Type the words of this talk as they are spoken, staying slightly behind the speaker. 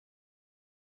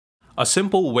A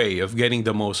simple way of getting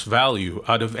the most value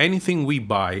out of anything we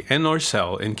buy and or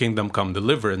sell in Kingdom Come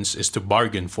Deliverance is to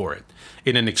bargain for it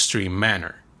in an extreme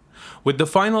manner. With the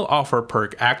final offer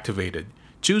perk activated,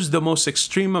 choose the most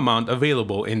extreme amount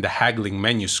available in the haggling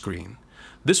menu screen.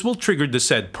 This will trigger the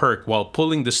said perk while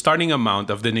pulling the starting amount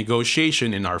of the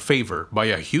negotiation in our favor by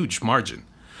a huge margin.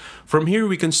 From here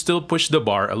we can still push the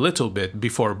bar a little bit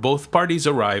before both parties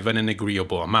arrive at an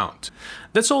agreeable amount.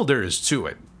 That's all there is to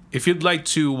it. If you'd like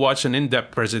to watch an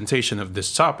in-depth presentation of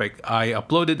this topic, I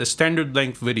uploaded a standard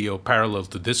length video parallel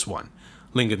to this one.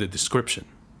 Link in the description.